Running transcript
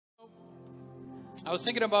I was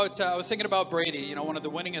thinking about Brady, one of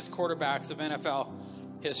the winningest quarterbacks of NFL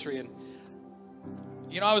history. And,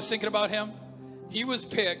 I was thinking about him. He was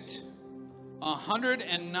picked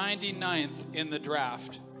 199th in the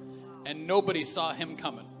draft, and nobody saw him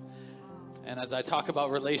coming. And as I talk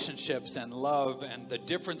about relationships and love and the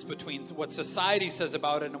difference between what society says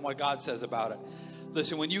about it and what God says about it.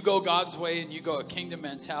 Listen, when you go God's way and you go a kingdom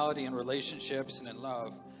mentality in relationships and in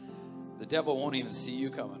love, the devil won't even see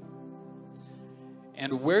you coming.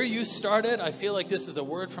 And where you started, I feel like this is a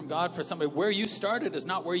word from God for somebody. Where you started is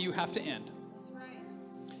not where you have to end. That's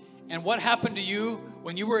right. And what happened to you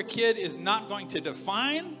when you were a kid is not going to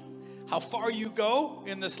define how far you go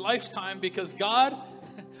in this lifetime, because God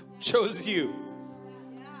chose you.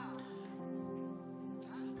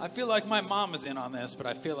 I feel like my mom is in on this, but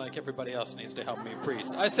I feel like everybody else needs to help me preach.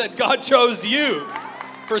 I said, God chose you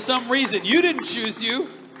for some reason. You didn't choose you.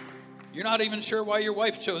 You're not even sure why your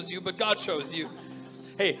wife chose you, but God chose you.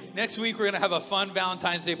 Hey, next week we're going to have a fun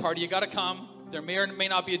Valentine's Day party. You got to come. There may or may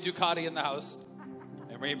not be a Ducati in the house.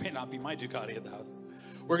 There may or may not be my Ducati in the house.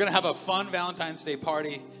 We're going to have a fun Valentine's Day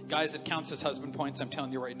party. Guys, it counts as husband points. I'm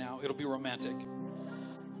telling you right now. It'll be romantic.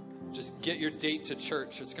 Just get your date to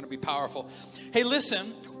church. It's going to be powerful. Hey,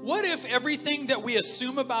 listen, what if everything that we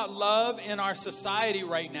assume about love in our society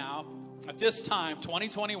right now, at this time,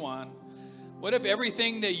 2021, what if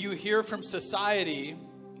everything that you hear from society,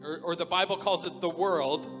 or the Bible calls it the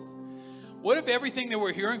world, what if everything that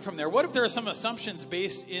we're hearing from there, what if there are some assumptions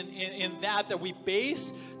based in that we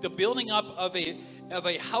base the building up of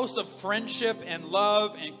a house of friendship and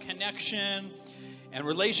love and connection and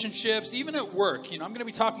relationships, even at work? I'm going to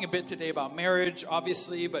be talking a bit today about marriage,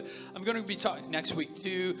 obviously, but I'm going to be talking next week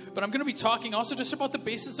too. But I'm going to be talking also just about the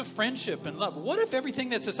basis of friendship and love. What if everything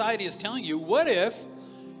that society is telling you, what if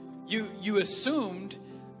you assumed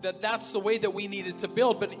that that's the way that we needed to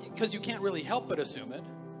build, but because you can't really help but assume it.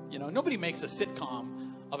 Nobody makes a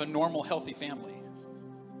sitcom of a normal, healthy family.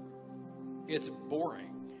 It's boring.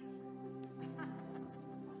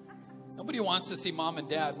 Nobody wants to see mom and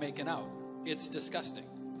dad making out. It's disgusting.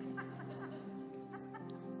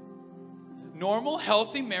 Normal,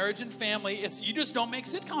 healthy marriage and family, you just don't make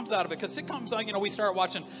sitcoms out of it. Because sitcoms, we start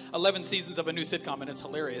watching 11 seasons of a new sitcom, and it's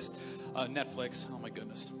hilarious. Netflix, oh my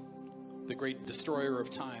goodness. The great destroyer of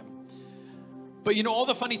time. But all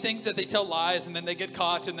the funny things that they tell lies, and then they get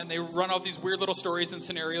caught, and then they run all these weird little stories and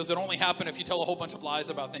scenarios that only happen if you tell a whole bunch of lies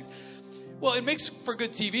about things. Well, it makes for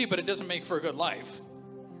good TV, but it doesn't make for a good life.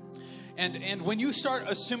 And when you start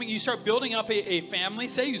assuming, you start building up a family,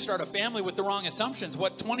 say you start a family with the wrong assumptions,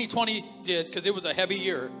 what 2020 did, because it was a heavy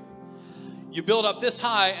year, you build up this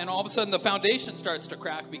high, and all of a sudden the foundation starts to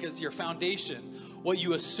crack because your foundation, what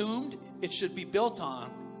you assumed it should be built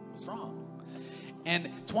on, was wrong. And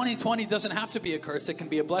 2020 doesn't have to be a curse. It can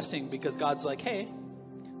be a blessing, because God's like, hey,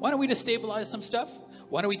 why don't we just stabilize some stuff?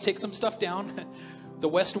 Why don't we take some stuff down? The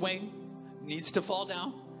West Wing needs to fall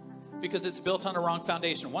down because it's built on a wrong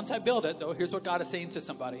foundation. Once I build it, though, here's what God is saying to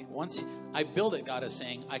somebody. Once I build it, God is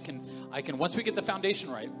saying, I can. Once we get the foundation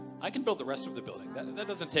right, I can build the rest of the building. That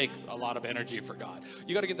doesn't take a lot of energy for God.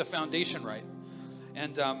 You got to get the foundation right.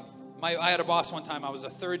 And I had a boss one time. I was a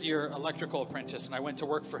third-year electrical apprentice, and I went to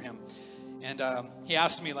work for him. And he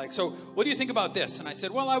asked me, so what do you think about this? And I said,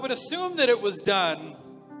 well, I would assume that it was done.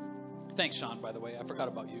 Thanks, Sean, by the way. I forgot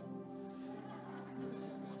about you.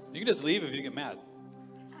 You can just leave if you get mad.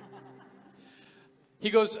 He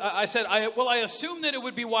goes, I said, I assume that it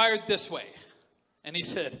would be wired this way. And he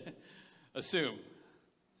said, assume.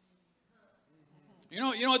 You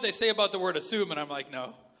know what they say about the word assume? And I'm like,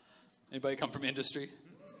 no. Anybody come from industry?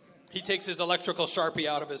 He takes his electrical Sharpie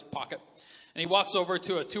out of his pocket. And he walks over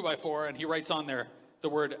to a 2x4 and he writes on there the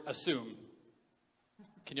word assume.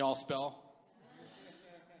 Can you all spell?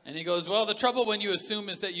 And he goes, well, the trouble when you assume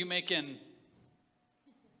is that you make an...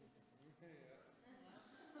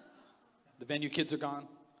 The venue kids are gone.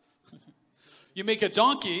 You make a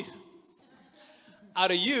donkey out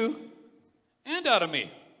of you and out of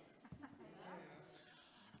me.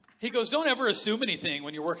 He goes, don't ever assume anything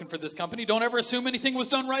when you're working for this company. Don't ever assume anything was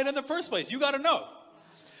done right in the first place. You got to know.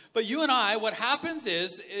 But you and I, what happens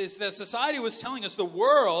is that society was telling us, the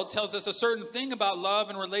world tells us a certain thing about love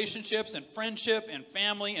and relationships and friendship and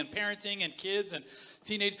family and parenting and kids and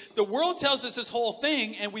teenage. The world tells us this whole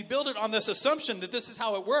thing, and we build it on this assumption that this is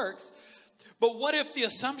how it works. But what if the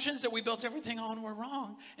assumptions that we built everything on were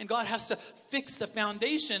wrong? And God has to fix the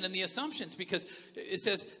foundation and the assumptions, because it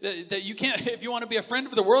says that you can't, if you want to be a friend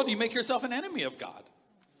of the world, you make yourself an enemy of God.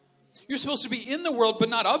 You're supposed to be in the world, but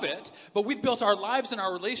not of it. But we've built our lives and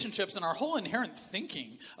our relationships and our whole inherent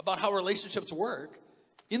thinking about how relationships work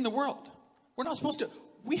in the world. We're not supposed to.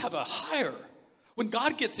 We have a higher When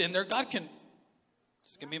God gets in there, God can,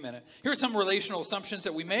 just give me a minute. Here are some relational assumptions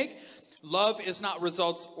that we make. Love is not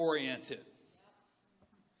results oriented.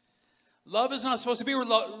 Love is not supposed to be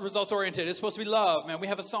results oriented. It's supposed to be love. Man, we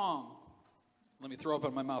have a song. Let me throw up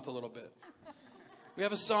in my mouth a little bit. We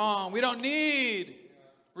have a song. We don't need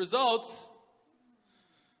results.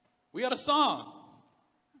 We got a song.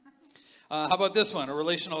 How about this one? A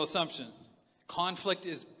relational assumption. Conflict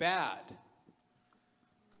is bad.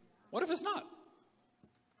 What if it's not?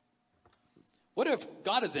 What if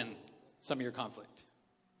God is in some of your conflict?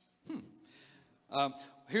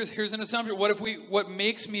 Here's an assumption. What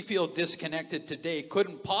makes me feel disconnected today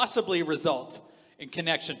couldn't possibly result in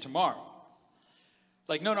connection tomorrow?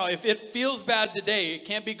 Like, no, if it feels bad today, it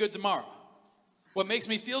can't be good tomorrow. What makes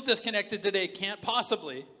me feel disconnected today can't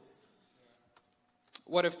possibly.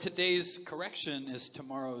 What if today's correction is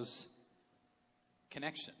tomorrow's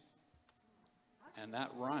connection? And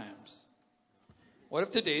that rhymes. What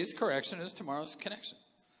if today's correction is tomorrow's connection?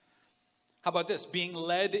 How about this? Being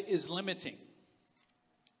led is limiting.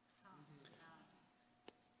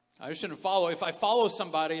 I shouldn't follow. If I follow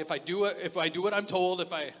somebody, if I do what I'm told,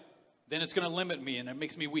 then it's going to limit me and it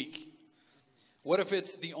makes me weak. What if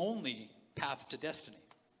it's the only path to destiny?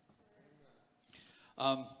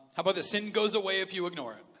 How about this? Sin goes away if you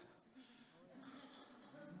ignore it.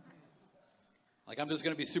 Like, I'm just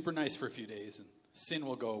going to be super nice for a few days and sin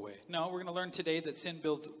will go away. No, we're going to learn today that sin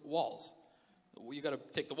builds walls. You got to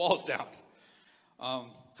take the walls down. How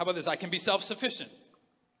about this? I can be self-sufficient.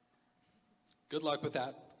 Good luck with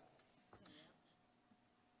that.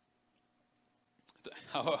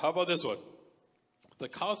 How about this one? The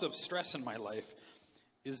cause of stress in my life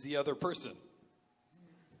is the other person.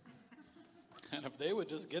 And if they would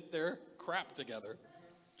just get their crap together.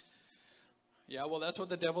 Yeah, well, that's what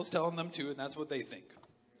the devil's telling them too, and that's what they think.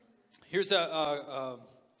 Here's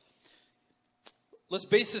let's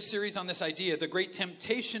base this series on this idea. The great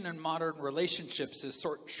temptation in modern relationships is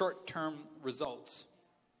short-term results.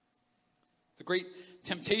 The great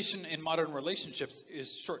temptation in modern relationships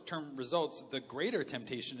is short-term results. The greater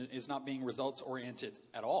temptation is not being results-oriented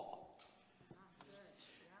at all.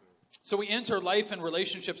 So we enter life and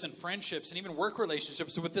relationships and friendships and even work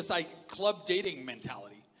relationships with this club dating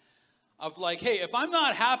mentality of like, hey, if I'm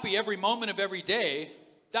not happy every moment of every day,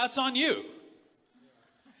 that's on you.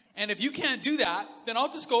 And if you can't do that, then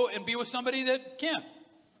I'll just go and be with somebody that can.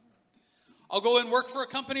 I'll go and work for a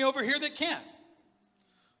company over here that can.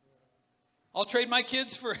 I'll trade my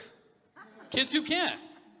kids for kids who can.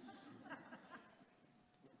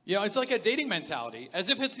 You know, it's like a dating mentality, as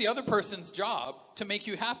if it's the other person's job to make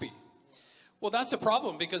you happy. Well, that's a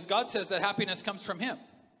problem because God says that happiness comes from Him.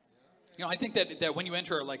 You know, I think that when you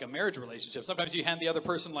enter like a marriage relationship, sometimes you hand the other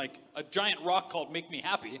person like a giant rock called "Make Me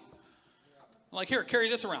Happy." I'm like, here, carry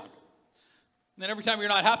this around. And then every time you're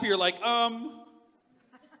not happy, you're like,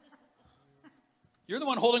 you're the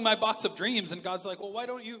one holding my box of dreams. And God's like, well, why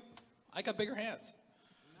don't you? I got bigger hands.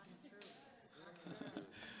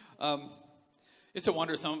 It's a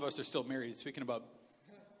wonder some of us are still married. Speaking about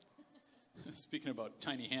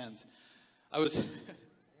tiny hands,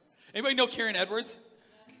 anybody know Karen Edwards?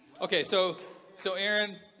 Okay, so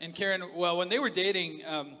Aaron and Karen, well, when they were dating,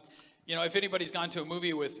 you know, if anybody's gone to a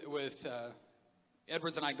movie with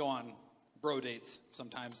Edwards and I go on bro dates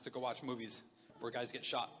sometimes to go watch movies where guys get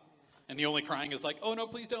shot. And the only crying is like, oh no,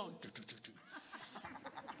 please don't.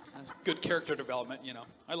 That's good character development, you know.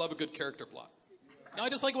 I love a good character plot. No, I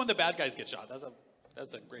just like when the bad guys get shot.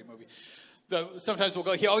 That's a great movie. Sometimes we'll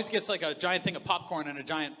go, he always gets like a giant thing of popcorn and a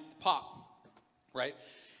giant pop, right?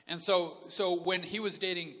 And so when he was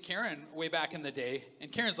dating Karen way back in the day,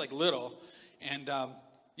 and Karen's like little, and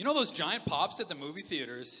you know those giant pops at the movie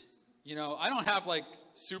theaters? You know, I don't have like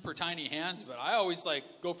super tiny hands, but I always like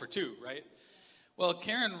go for two, right? Well,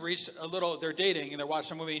 Karen reached they're dating and they're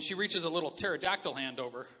watching a movie, and she reaches a little pterodactyl hand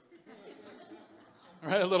over,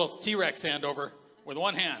 right? A little T-Rex hand over with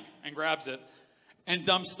one hand and grabs it and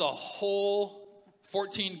dumps the whole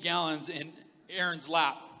 14 gallons in Aaron's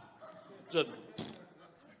lap. Just,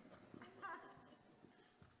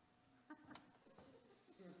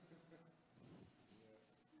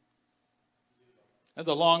 that's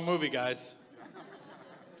a long movie, guys.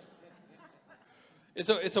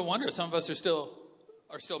 It's a wonder some of us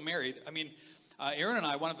are still married. I mean, Aaron and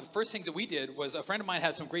I, one of the first things that we did was a friend of mine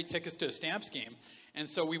had some great tickets to a Stamps game. And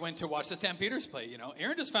so we went to watch the Stampeders play, you know.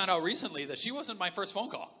 Aaron just found out recently that she wasn't my first phone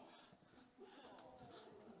call.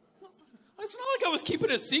 It's not like I was keeping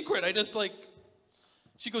it a secret. I just like,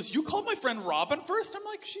 she goes, you called my friend Robin first? I'm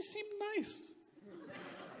like, she seemed nice.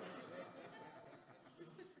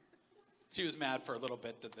 She was mad for a little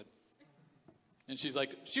bit. And she's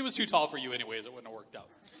like, she was too tall for you anyways. It wouldn't have worked out.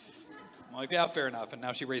 I'm like, yeah, fair enough. And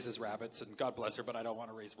now she raises rabbits, and God bless her, but I don't want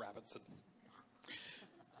to raise rabbits. And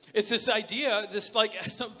it's this idea,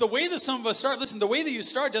 the way that some of us start. Listen, the way that you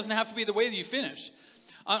start doesn't have to be the way that you finish.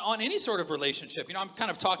 On any sort of relationship, I'm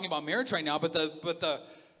kind of talking about marriage right now, but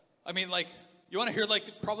you want to hear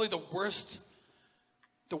probably the worst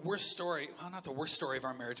story. Well, not the worst story of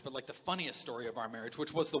our marriage, but the funniest story of our marriage,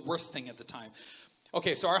 which was the worst thing at the time.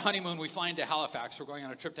 Okay, so our honeymoon, we fly into Halifax. We're going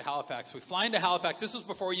on a trip to Halifax. We fly into Halifax. This was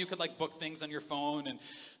before you could book things on your phone. And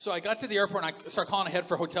so I got to the airport and I start calling ahead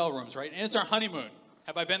for hotel rooms, right? And it's our honeymoon.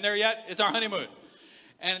 Have I been there yet? It's our honeymoon.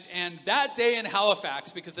 And that day in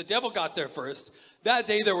Halifax, because the devil got there first, that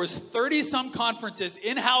day there was 30-some conferences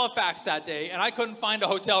in Halifax that day, and I couldn't find a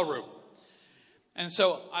hotel room. And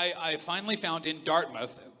so I finally found in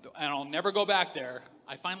Dartmouth, and I'll never go back there,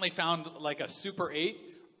 I finally found a Super 8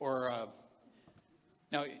 or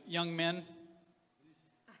now, young men,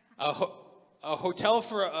 a hotel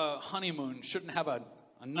for a honeymoon shouldn't have a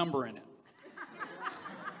number in it.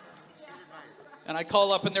 And I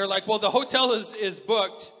call up and they're like, well, the hotel is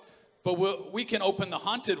booked, but we can open the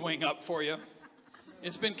haunted wing up for you.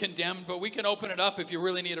 It's been condemned, but we can open it up if you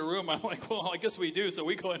really need a room. I'm like, well, I guess we do. So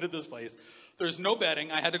we go into this place. There's no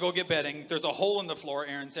bedding. I had to go get bedding. There's a hole in the floor,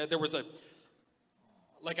 Aaron said. There was a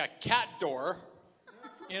cat door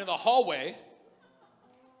into the hallway.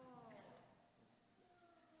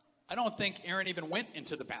 I don't think Aaron even went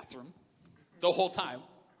into the bathroom the whole time.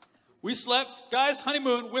 We slept, guys,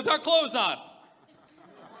 honeymoon, with our clothes on.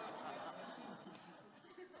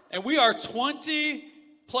 And we are 20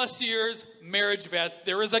 plus years marriage vets.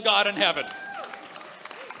 There is a God in heaven.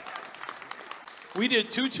 We did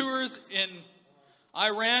 2 tours in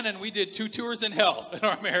Iran and we did 2 tours in hell in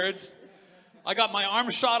our marriage. I got my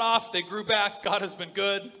arms shot off. They grew back. God has been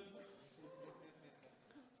good.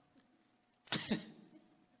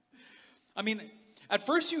 At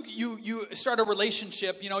first you start a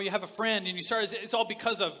relationship, you have a friend and it's all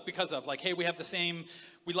because of hey, we have the same,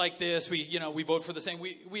 we like this, we vote for the same,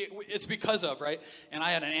 it's because of, right? And I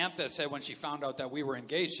had an aunt that said when she found out that we were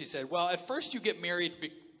engaged, she said, well, at first you get married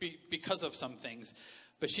because of some things,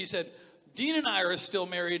 but she said, Dean and I are still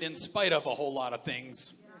married in spite of a whole lot of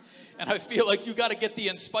things. And I feel like you got to get the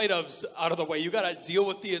in spite ofs out of the way. You got to deal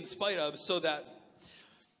with the in spite ofs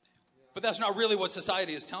but that's not really what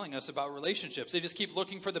society is telling us about relationships. They just keep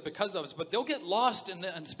looking for the because ofs, but they'll get lost in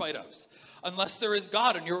the in spite ofs unless there is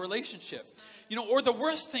God in your relationship. Or the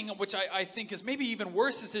worst thing, which I think is maybe even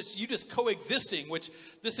worse, is that you just coexisting, which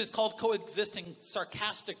this is called coexisting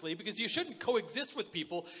sarcastically, because you shouldn't coexist with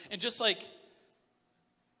people and just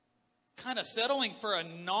kind of settling for a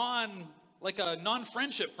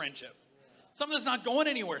non-friendship friendship. Something that's not going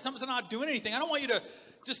anywhere. Something that's not doing anything. I don't want you to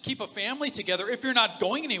just keep a family together if you're not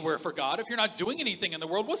going anywhere for God, if you're not doing anything in the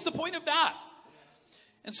world. What's the point of that?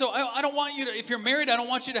 And so I don't want you to, if you're married, I don't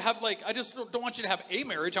want you to have I just don't want you to have a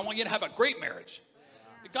marriage. I want you to have a great marriage.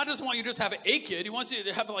 God doesn't want you to just have a kid. He wants you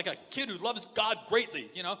to have a kid who loves God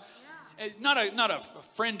greatly, Not a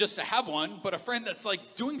friend just to have one, but a friend that's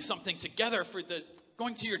doing something together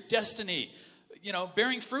going to your destiny,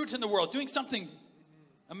 bearing fruit in the world, doing something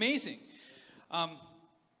amazing.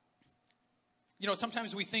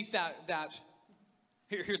 Sometimes we think that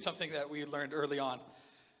here's something that we learned early on.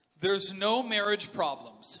 There's no marriage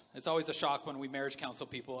problems. It's always a shock when we marriage counsel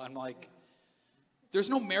people. I'm like, there's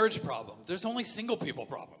no marriage problem. There's only single people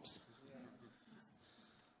problems.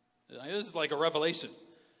 This is like a revelation.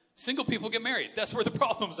 Single people get married. That's where the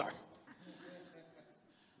problems are.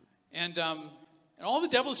 And all the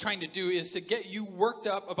devil's trying to do is to get you worked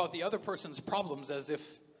up about the other person's problems as if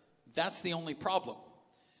that's the only problem.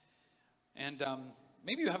 And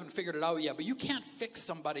maybe you haven't figured it out yet, but you can't fix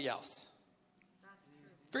somebody else.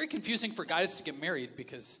 Very confusing for guys to get married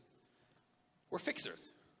because we're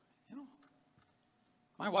fixers.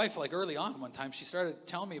 My wife, early on one time, she started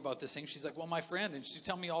telling me about this thing. She's like, well, my friend, and she'd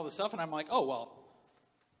tell me all this stuff, and I'm like, oh, well,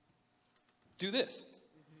 do this.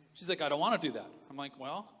 She's like, I don't want to do that. I'm like,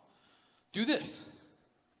 well, do this.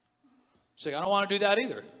 She's like, I don't want to do that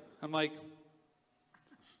either. I'm like,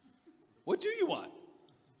 what do you want?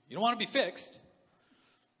 You don't want to be fixed.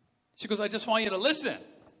 She goes, I just want you to listen.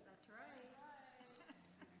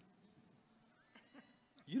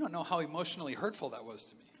 You don't know how emotionally hurtful that was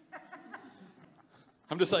to me.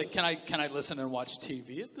 I'm just like, can I listen and watch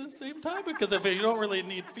TV at the same time? Because if you don't really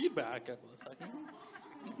need feedback, I was like,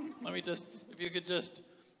 let me just, if you could just,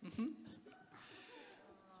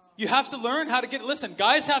 You have to learn how to listen,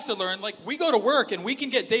 guys have to learn, we go to work and we can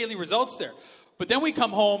get daily results there. But then we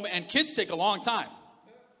come home and kids take a long time.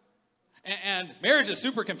 And marriage is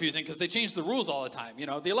super confusing because they change the rules all the time. You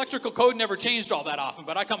know, the electrical code never changed all that often,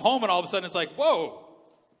 but I come home and all of a sudden it's like, whoa.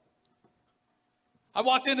 I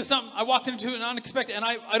walked into an unexpected, and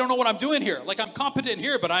I don't know what I'm doing here. Like, I'm competent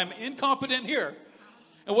here, but I'm incompetent here.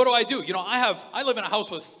 And what do? You know, I live in a house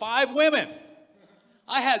with 5 women.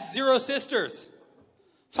 I had 0 sisters.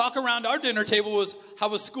 Talk around our dinner table was, how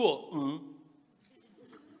was school?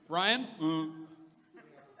 Ryan?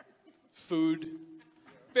 Food.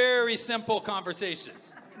 Very simple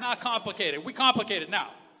conversations. Not complicated. We complicate it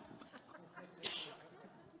now.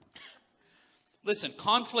 Listen,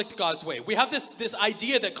 conflict God's way. We have this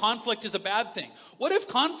idea that conflict is a bad thing. What if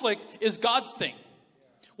conflict is God's thing?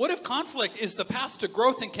 What if conflict is the path to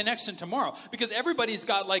growth and connection tomorrow? Because everybody's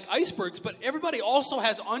got like icebergs, but everybody also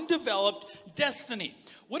has undeveloped destiny.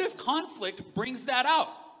 What if conflict brings that out?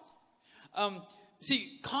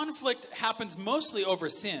 See, conflict happens mostly over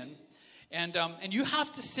sin. And you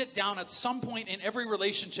have to sit down at some point in every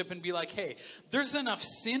relationship and be like, hey, there's enough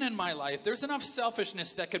sin in my life. There's enough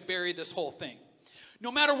selfishness that could bury this whole thing. No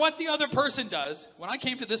matter what the other person does, when I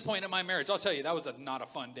came to this point in my marriage, I'll tell you, that was not a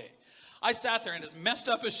fun day. I sat there, and as messed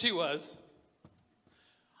up as she was,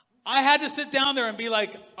 I had to sit down there and be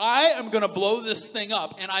like, I am going to blow this thing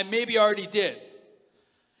up, and I maybe already did.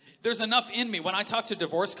 There's enough in me. When I talk to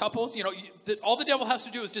divorced couples, you know, all the devil has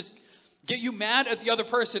to do is just get you mad at the other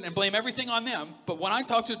person and blame everything on them. But when I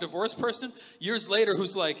talk to a divorced person years later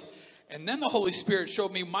who's like, and then the Holy Spirit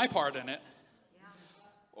showed me my part in it.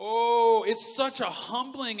 Oh, it's such a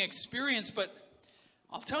humbling experience, but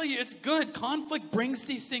I'll tell you, it's good. Conflict brings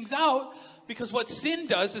these things out because what sin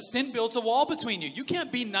does is sin builds a wall between you. You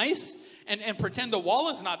can't be nice and pretend the wall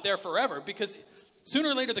is not there forever, because sooner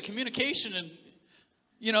or later the communication and,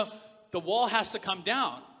 you know, the wall has to come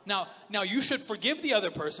down. Now you should forgive the other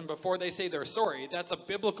person before they say they're sorry. That's a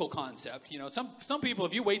biblical concept. You know, some people,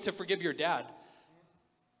 if you wait to forgive your dad,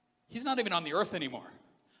 he's not even on the earth anymore.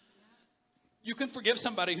 You can forgive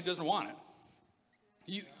somebody who doesn't want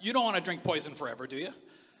it. You don't want to drink poison forever, do you?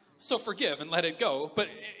 So forgive and let it go. But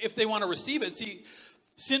if they want to receive it, see,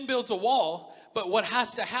 sin builds a wall. But what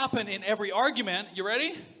has to happen in every argument, you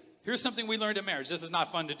ready? Here's something we learned in marriage. This is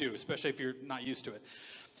not fun to do, especially if you're not used to it.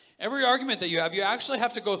 Every argument that you have, you actually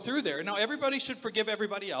have to go through there. Now, everybody should forgive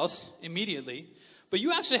everybody else immediately. But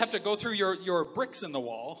you actually have to go through your bricks in the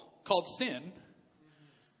wall called sin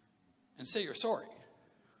and say you're sorry.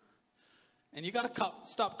 And you got to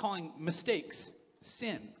stop calling mistakes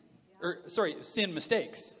sin. Sin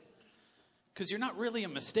mistakes. Because you're not really a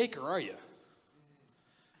mistaker, are you?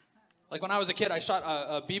 Like when I was a kid, I shot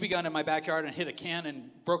a BB gun in my backyard and hit a can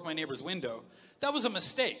and broke my neighbor's window. That was a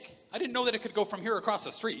mistake. I didn't know that it could go from here across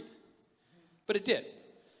the street. But it did.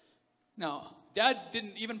 Now, Dad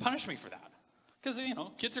didn't even punish me for that. Because, you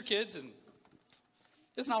know, kids are kids, and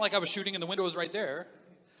it's not like I was shooting and the window was right there.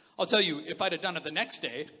 I'll tell you, if I'd have done it the next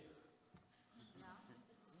day,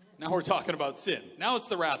 now we're talking about sin. Now it's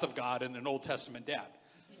the wrath of God and an Old Testament dad.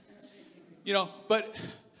 You know, but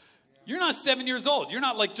you're not 7 years old. You're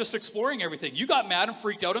not like just exploring everything. You got mad and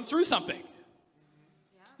freaked out and threw something.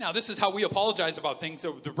 Now, this is how we apologize about things.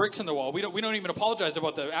 So the bricks in the wall, we don't even apologize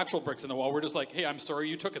about the actual bricks in the wall. We're just like, hey, I'm sorry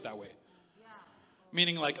you took it that way. Yeah.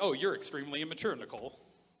 Meaning like, oh, you're extremely immature, Nicole.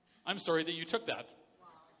 I'm sorry that you took that. Wow.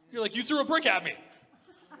 You're like, you threw a brick at me.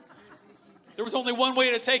 There was only one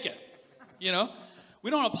way to take it, you know? We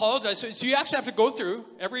don't apologize. So you actually have to go through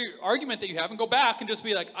every argument that you have and go back and just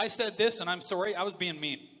be like, I said this and I'm sorry. I was being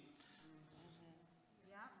mean.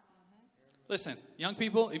 Listen, young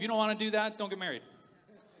people, if you don't want to do that, don't get married.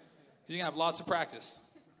 Because you're going to have lots of practice.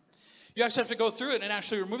 You actually have to go through it and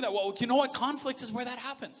actually remove that. Well, you know what? Conflict is where that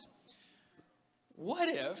happens. What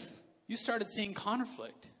if you started seeing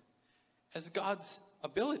conflict as God's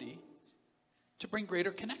ability to bring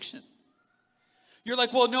greater connection? You're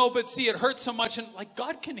like, well, no, but see, it hurts so much. And like,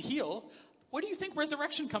 God can heal. Where do you think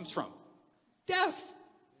resurrection comes from? Death.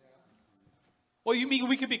 Well, you mean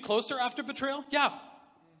we could be closer after betrayal? Yeah.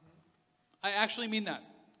 I actually mean that.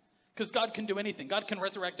 Because God can do anything. God can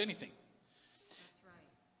resurrect anything. That's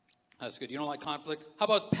right. That's good. You don't like conflict? How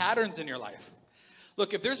about patterns in your life?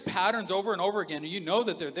 Look, if there's patterns over and over again, and you know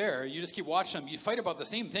that they're there, you just keep watching them. You fight about the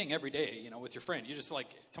same thing every day, you know, with your friend. You just like,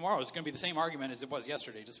 tomorrow is going to be the same argument as it was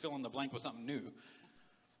yesterday. Just fill in the blank with something new.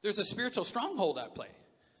 There's a spiritual stronghold at play.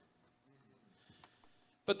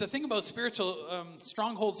 But the thing about spiritual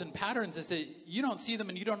strongholds and patterns is that you don't see them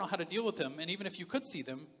and you don't know how to deal with them. And even if you could see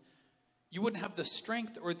them, you wouldn't have the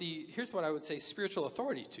strength or here's what I would say, spiritual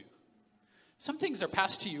authority to. Some things are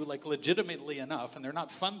passed to you like legitimately enough, and they're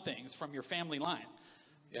not fun things from your family line.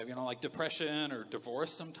 You have, like depression or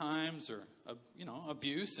divorce sometimes, or,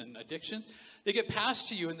 abuse and addictions. They get passed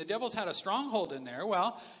to you, and the devil's had a stronghold in there.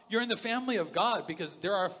 Well, you're in the family of God because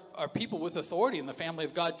there are people with authority in the family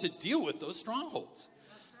of God to deal with those strongholds.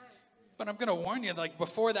 But I'm going to warn you, like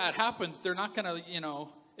before that happens, they're not going to,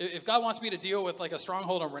 if God wants me to deal with like a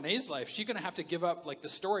stronghold on Renee's life, she's going to have to give up like the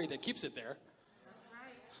story that keeps it there.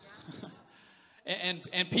 That's right. Yeah.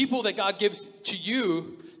 and people that God gives to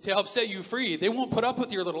you to help set you free, they won't put up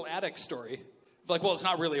with your little addict story. Like, well, it's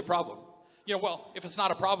not really a problem. Well, if it's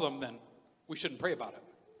not a problem, then we shouldn't pray about it.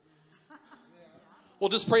 Well,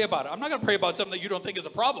 just pray about it. I'm not going to pray about something that you don't think is a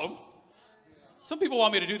problem. Some people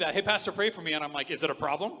want me to do that. Hey, Pastor, pray for me. And I'm like, is it a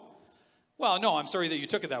problem? Well, no, I'm sorry that you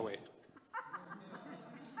took it that way.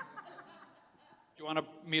 Do you want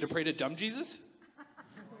me to pray to dumb Jesus?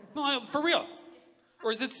 No, for real.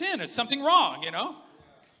 Or is it sin? Is something wrong,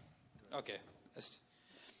 Okay.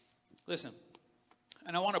 Listen.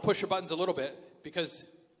 And I want to push your buttons a little bit because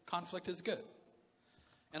conflict is good.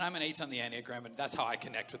 And I'm an 8 on the Enneagram, and that's how I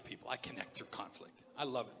connect with people. I connect through conflict. I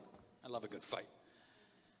love it. I love a good fight.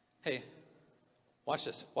 Hey, watch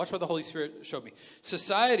this. Watch what the Holy Spirit showed me.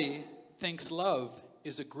 Society thinks love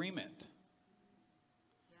is agreement.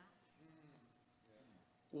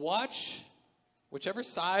 Watch, whichever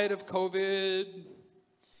side of COVID,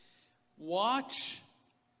 watch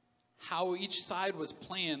how each side was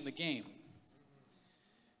playing the game.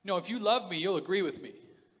 If you love me, you'll agree with me.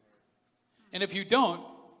 And if you don't,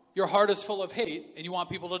 your heart is full of hate and you want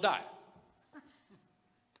people to die.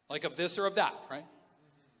 Like of this or of that, right?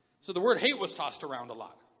 So the word hate was tossed around a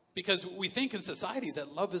lot because we think in society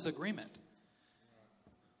that love is agreement.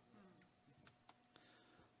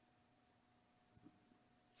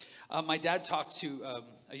 My dad talked to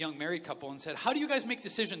a young married couple and said, how do you guys make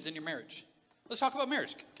decisions in your marriage? Let's talk about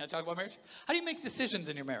marriage. Can I talk about marriage? How do you make decisions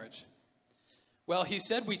in your marriage? Well, he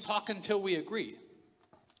said, we talk until we agree.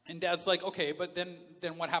 And Dad's like, okay, but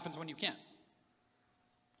then what happens when you can't?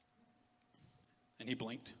 And he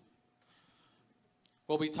blinked.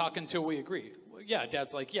 Well, we talk until we agree. Well, yeah,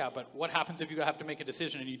 Dad's like, yeah, but what happens if you have to make a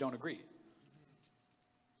decision and you don't agree?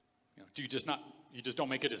 Do you just don't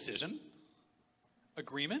make a decision?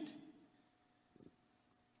 Agreement?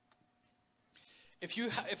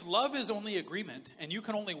 If love is only agreement and you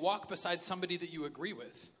can only walk beside somebody that you agree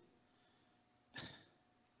with,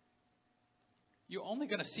 you're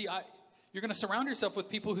going to surround yourself with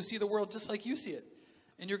people who see the world just like you see it.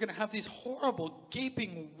 And you're going to have these horrible,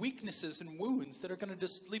 gaping weaknesses and wounds that are going to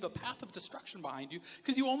just leave a path of destruction behind you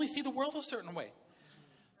because you only see the world a certain way.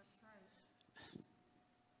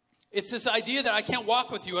 It's this idea that I can't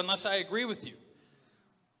walk with you unless I agree with you.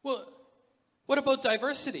 Well, what about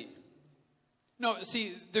diversity? No,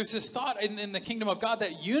 see, there's this thought in the kingdom of God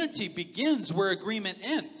that unity begins where agreement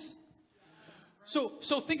ends. So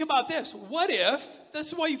think about this. What if, this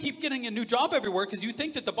is why you keep getting a new job everywhere, because you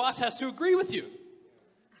think that the boss has to agree with you.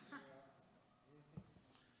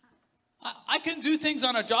 I can do things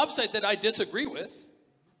on a job site that I disagree with.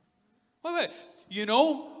 Wait. You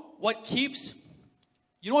know what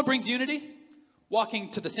brings unity? Walking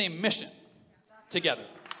to the same mission together.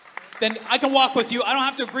 Then I can walk with you. I don't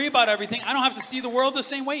have to agree about everything. I don't have to see the world the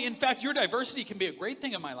same way. In fact, your diversity can be a great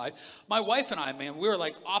thing in my life. My wife and I, man, we're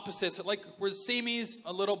like opposites. Like we're samies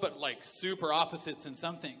a little, but like super opposites in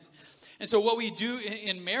some things. And so what we do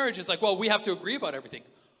in marriage is like, well, we have to agree about everything.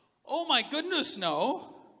 Oh my goodness, no.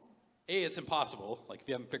 It's impossible. Like if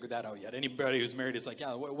you haven't figured that out yet. Anybody who's married is like,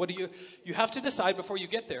 yeah, what do you have to decide before you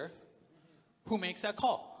get there who makes that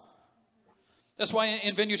call. That's why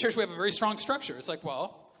in Vineyard Church we have a very strong structure. It's like,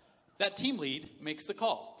 well, that team lead makes the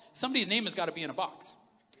call. Somebody's name has got to be in a box.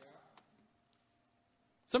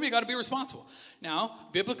 Somebody got to be responsible. Now,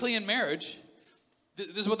 biblically in marriage,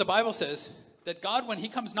 this is what the Bible says, that God, when he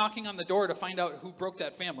comes knocking on the door to find out who broke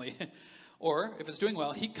that family, or if it's doing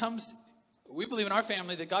well, he comes, we believe in our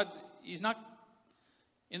family that God, he's not,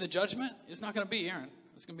 in the judgment, it's not going to be Aaron.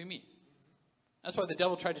 It's going to be me. That's why the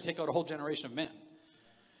devil tried to take out a whole generation of men,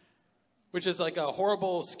 which is like a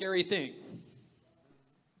horrible, scary thing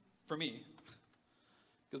for me,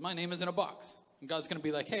 because my name is in a box, and God's going to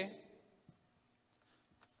be like, hey,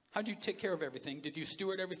 how'd you take care of everything? Did you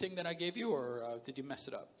steward everything that I gave you, or did you mess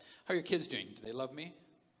it up? How are your kids doing? Do they love me?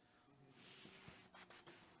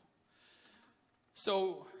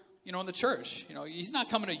 So, in the church, he's not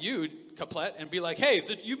coming to you, Couplet, and be like, hey,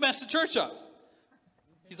 you messed the church up.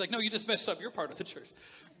 He's like, no, you just messed up your part of the church.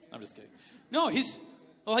 I'm just kidding. No, he's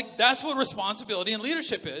like, that's what responsibility and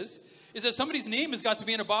leadership is that somebody's name has got to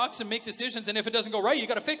be in a box and make decisions, and if it doesn't go right, you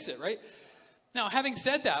got to fix it, right? Now, having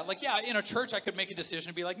said that, like, yeah, in a church, I could make a decision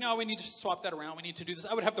and be like, no, we need to swap that around. We need to do this.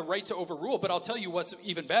 I would have the right to overrule, but I'll tell you what's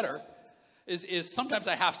even better is sometimes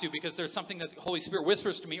I have to because there's something that the Holy Spirit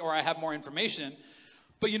whispers to me or I have more information.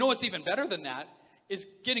 But you know what's even better than that is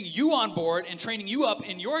getting you on board and training you up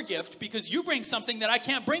in your gift because you bring something that I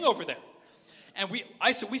can't bring over there. And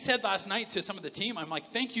we said last night to some of the team, I'm like,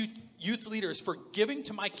 thank you, youth leaders, for giving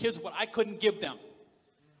to my kids what I couldn't give them.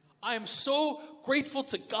 I am so grateful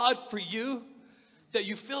to God for you that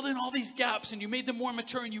you filled in all these gaps and you made them more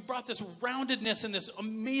mature and you brought this roundedness and this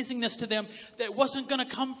amazingness to them that wasn't going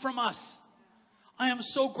to come from us. I am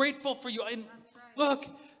so grateful for you. And look,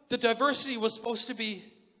 the diversity was supposed to be,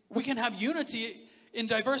 we can have unity in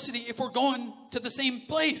diversity if we're going to the same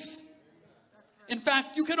place. In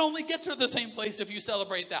fact, you can only get to the same place if you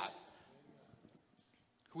celebrate that.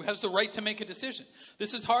 Who has the right to make a decision?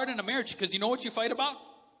 This is hard in a marriage because you know what you fight about?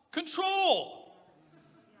 Control.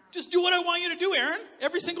 Just do what I want you to do, Aaron,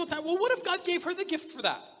 every single time. Well, what if God gave her the gift for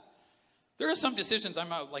that? There are some decisions I'm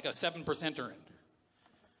like a 7%er in.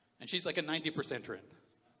 And she's like a 90%er in.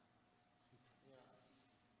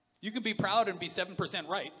 You can be proud and be 7%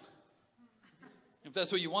 right. If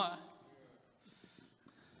that's what you want.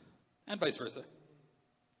 And vice versa.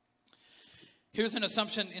 Here's an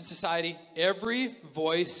assumption in society. Every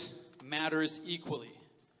voice matters equally.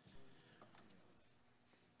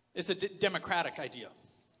 It's a democratic idea.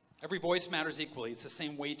 Every voice matters equally. It's the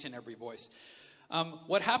same weight in every voice.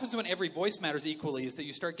 What happens when every voice matters equally is that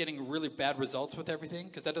you start getting really bad results with everything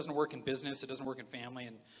because that doesn't work in business. It doesn't work in family.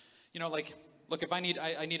 And, you know, like, look, if I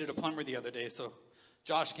needed a plumber the other day, so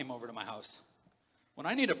Josh came over to my house. When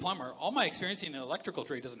I need a plumber, all my experience in the electrical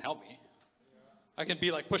trade doesn't help me. I can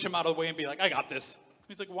be like, push him out of the way and be like, I got this.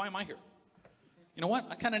 He's like, why am I here? You know what?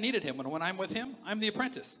 I kind of needed him. When I'm with him, I'm the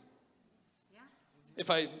apprentice. Yeah. If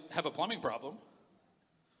I have a plumbing problem.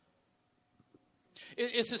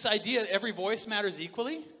 It's this idea that every voice matters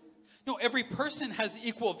equally. No, every person has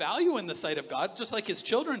equal value in the sight of God, just like his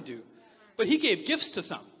children do. But he gave gifts to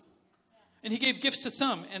some. And he gave gifts to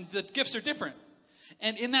some, and the gifts are different.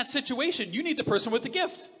 And in that situation, you need the person with the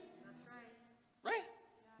gift. That's right. Right?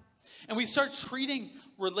 And we start treating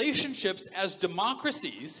relationships as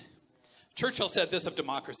democracies. Churchill said this of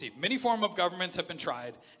democracy. Many forms of governments have been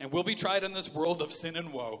tried and will be tried in this world of sin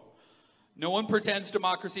and woe. No one pretends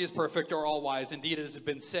democracy is perfect or all wise. Indeed, it has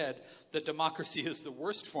been said that democracy is the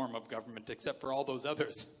worst form of government except for all those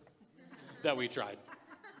others that we tried.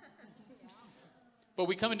 But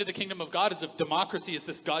we come into the kingdom of God as if democracy is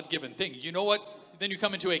this God-given thing. You know what? Then you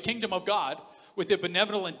come into a kingdom of God with a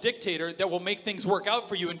benevolent dictator that will make things work out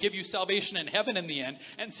for you and give you salvation in heaven in the end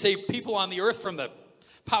and save people on the earth from the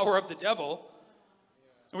power of the devil.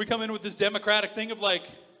 And we come in with this democratic thing of like,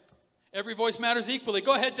 every voice matters equally.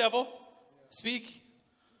 Go ahead, devil. Speak.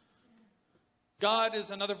 God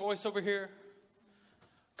is another voice over here.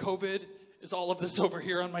 COVID is all of this over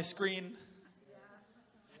here on my screen.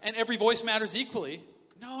 And every voice matters equally.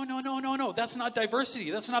 No. That's not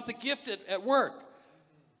diversity. That's not the gift at work.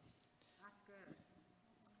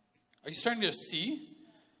 Are you starting to see?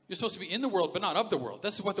 You're supposed to be in the world, but not of the world.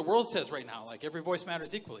 This is what the world says right now. Like every voice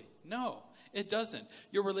matters equally. No, it doesn't.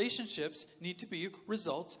 Your relationships need to be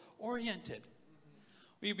results oriented.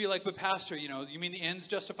 You'd be like, but pastor, you mean the ends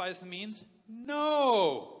justifies the means?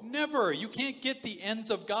 No, never. You can't get the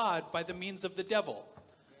ends of God by the means of the devil.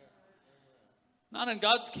 Not in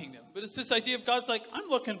God's kingdom. But it's this idea of God's like, I'm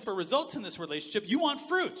looking for results in this relationship. You want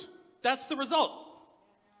fruit. That's the result.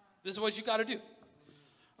 This is what you got to do.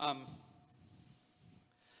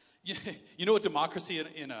 You know what democracy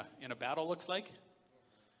in a battle looks like?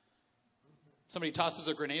 Somebody tosses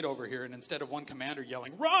a grenade over here, and instead of one commander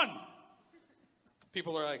yelling, run!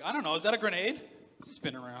 People are like, I don't know, is that a grenade?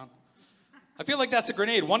 Spin around. I feel like that's a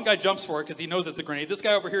grenade. One guy jumps for it because he knows it's a grenade. This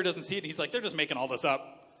guy over here doesn't see it, and he's like, they're just making all this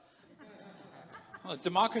up. Well,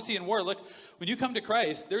 democracy and war, look, when you come to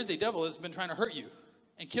Christ, there's a devil that's been trying to hurt you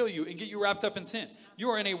and kill you and get you wrapped up in sin. You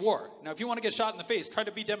are in a war. Now, if you want to get shot in the face, try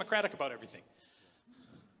to be democratic about everything.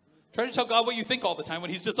 Try to tell God what you think all the time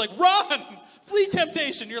when he's just like, run! Flee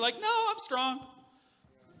temptation. You're like, no, I'm strong.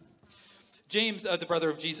 James, the brother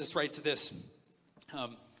of Jesus, writes this. I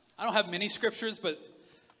don't have many scriptures, but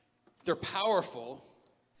they're powerful.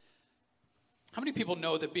 How many people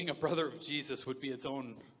know that being a brother of Jesus would be its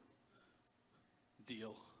own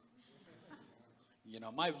deal?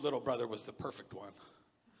 My little brother was the perfect one.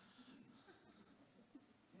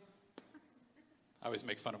 I always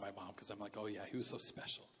make fun of my mom because I'm like, oh yeah, he was so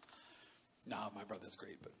special. No, my brother's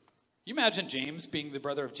great. But you imagine James being the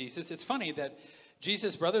brother of Jesus. It's funny that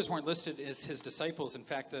Jesus' brothers weren't listed as his disciples. In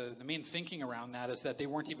fact, the main thinking around that is that they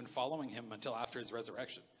weren't even following him until after his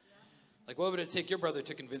resurrection. Like, what would it take your brother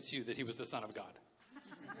to convince you that he was the Son of God?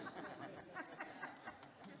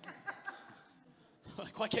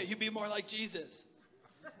 Like, why can't you be more like Jesus?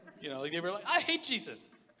 You know, like they were like, I hate Jesus.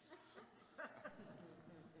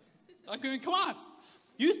 Like, I mean, come on.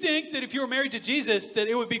 You think that if you were married to Jesus, that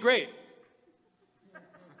it would be great.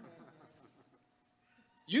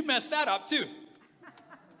 You messed that up too.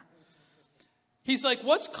 He's like,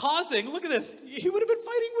 what's causing, look at this. He would have been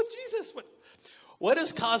fighting with Jesus. What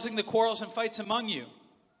is causing the quarrels and fights among you?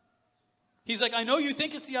 He's like, I know you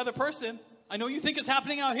think it's the other person. I know you think it's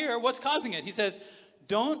happening out here. What's causing it? He says,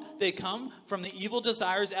 don't they come from the evil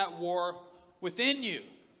desires at war within you?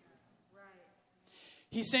 Right.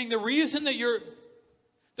 He's saying the reason that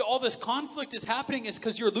all this conflict is happening is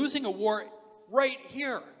because you're losing a war right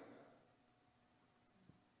here.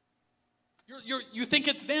 You think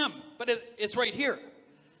it's them, but it's right here.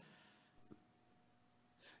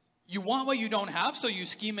 You want what you don't have, so you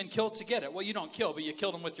scheme and kill to get it. Well, you don't kill, but you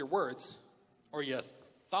kill them with your words or your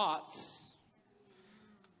thoughts.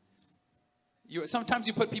 Sometimes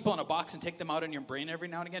you put people in a box and take them out in your brain every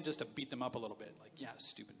now and again just to beat them up a little bit. Like, yeah,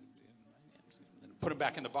 stupid. And put them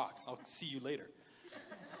back in the box. I'll see you later.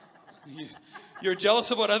 You're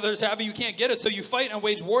jealous of what others have and you can't get it, so you fight and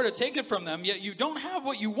wage war to take it from them, yet you don't have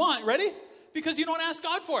what you want. Ready? Because you don't ask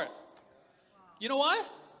God for it. You know why?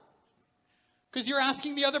 Because you're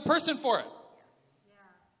asking the other person for it.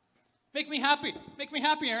 Make me happy. Make me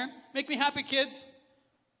happy, Aaron. Make me happy, kids.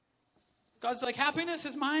 God's like, happiness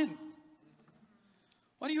is mine.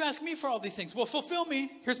 Why do you ask me for all these things? Well, fulfill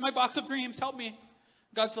me. Here's my box of dreams. Help me.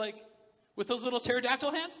 God's like, with those little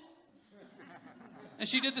pterodactyl hands? And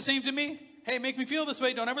she did the same to me. Hey, make me feel this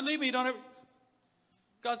way. Don't ever leave me. Don't ever.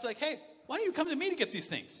 God's like, hey, why don't you come to me to get these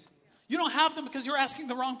things? You don't have them because you're asking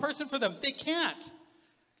the wrong person for them. They can't.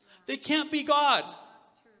 They can't be God.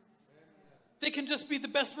 They can just be the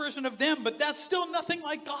best version of them, but that's still nothing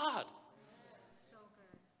like God.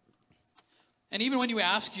 And even when you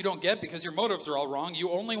ask, you don't get because your motives are all wrong.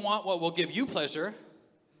 You only want what will give you pleasure.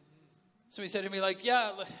 So he said to me, like,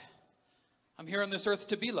 yeah, I'm here on this earth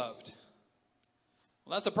to be loved.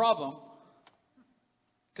 Well, that's a problem.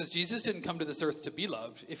 Because Jesus didn't come to this earth to be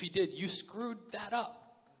loved. If he did, you screwed that up.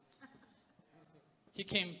 He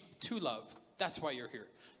came to love. That's why you're here.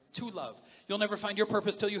 To love. You'll never find your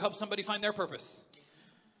purpose till you help somebody find their purpose.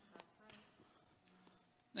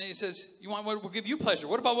 Then he says, you want what will give you pleasure?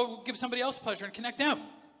 What about what will give somebody else pleasure and connect them?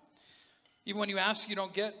 Even when you ask, you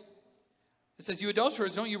don't get. It says, you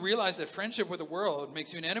adulterers, don't you realize that friendship with the world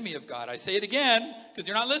makes you an enemy of God? I say it again, because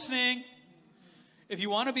you're not listening. If you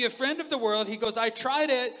want to be a friend of the world, he goes, I tried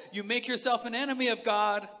it. You make yourself an enemy of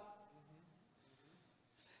God.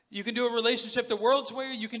 You can do a relationship the world's way,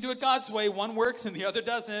 or you can do it God's way. One works and the other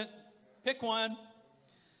doesn't. Pick one.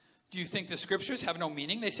 Do you think the scriptures have no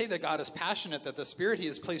meaning? They say that God is passionate, that the spirit he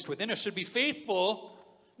has placed within us should be faithful,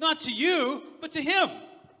 not to you, but to him.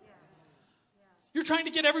 You're trying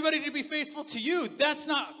to get everybody to be faithful to you. That's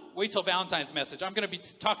not, wait till Valentine's message. I'm going to be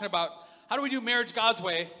talking about how do we do marriage God's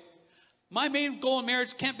way. My main goal in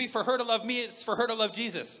marriage can't be for her to love me. It's for her to love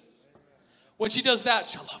Jesus. When she does that,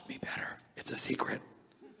 she'll love me better. It's a secret.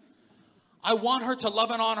 I want her to love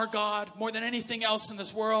and honor God more than anything else in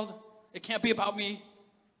this world. It can't be about me.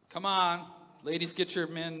 Come on. Ladies, get your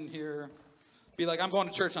men here. Be like, I'm going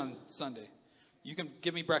to church on Sunday. You can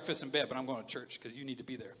give me breakfast in bed, but I'm going to church because you need to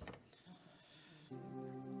be there.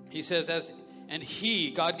 He says,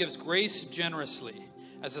 God gives grace generously.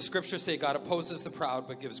 As the scriptures say, God opposes the proud,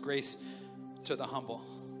 but gives grace to the humble.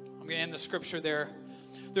 I'm going to end the scripture there.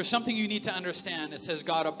 There's something you need to understand. It says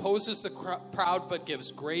God opposes the proud but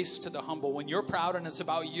gives grace to the humble. When you're proud and it's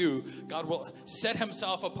about you, God will set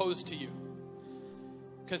himself opposed to you.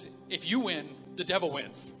 Because if you win, the devil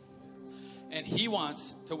wins. And he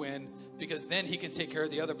wants to win because then he can take care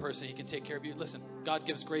of the other person. He can take care of you. Listen, God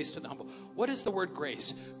gives grace to the humble. What is the word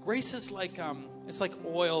grace? Grace is like it's like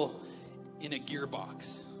oil in a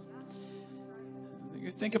gearbox. You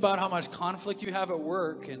think about how much conflict you have at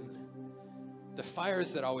work and the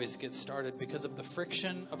fires that always get started because of the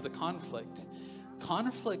friction of the conflict.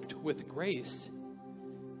 Conflict with grace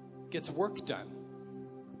gets work done.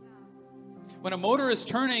 When a motor is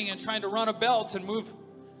turning and trying to run a belt and move,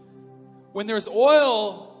 when there's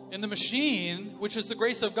oil in the machine, which is the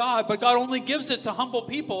grace of God, but God only gives it to humble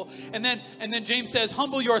people. And then James says,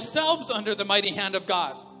 humble yourselves under the mighty hand of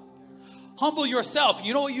God. Humble yourself.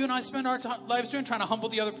 You know what you and I spend our lives doing? Trying to humble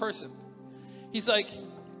the other person. He's like,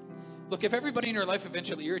 look, if everybody in your life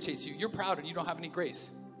eventually irritates you, you're proud and you don't have any grace.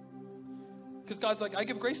 Because God's like, I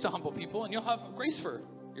give grace to humble people, and you'll have grace for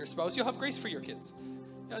your spouse. You'll have grace for your kids.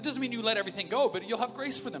 It doesn't mean you let everything go, but you'll have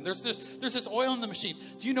grace for them. There's this oil in the machine.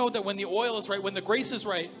 Do you know that when the oil is right, when the grace is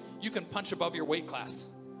right, you can punch above your weight class?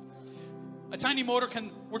 A tiny motor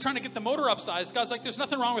we're trying to get the motor upsized. God's like, there's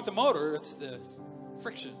nothing wrong with the motor. It's the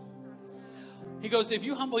friction. He goes, if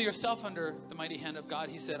you humble yourself under the mighty hand of God,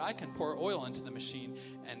 he said, I can pour oil into the machine,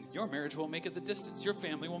 and your marriage will make it the distance. Your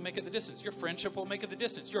family will make it the distance. Your friendship will make it the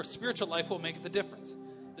distance. Your spiritual life will make it the difference.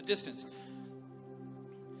 The distance.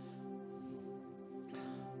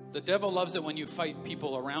 The devil loves it when you fight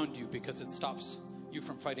people around you because it stops you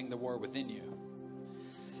from fighting the war within you.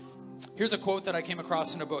 Here's a quote that I came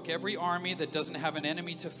across in a book. Every army that doesn't have an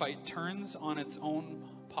enemy to fight turns on its own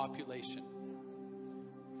population.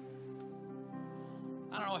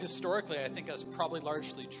 I don't know, historically, I think that's probably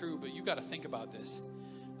largely true, but you got to think about this.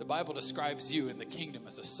 The Bible describes you in the kingdom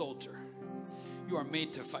as a soldier. You are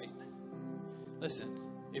made to fight. Listen,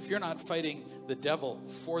 if you're not fighting the devil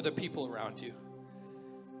for the people around you,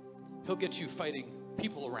 he'll get you fighting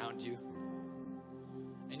people around you,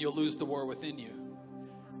 and you'll lose the war within you.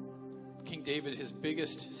 King David, his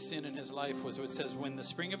biggest sin in his life was what it says, when the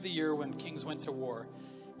spring of the year when kings went to war,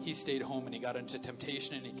 he stayed home and he got into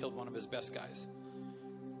temptation and he killed one of his best guys.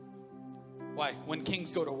 Why? When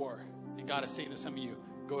kings go to war, and God is saying to some of you,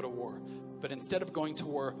 go to war. But instead of going to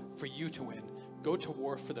war for you to win, go to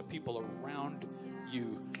war for the people around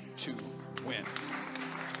you to win.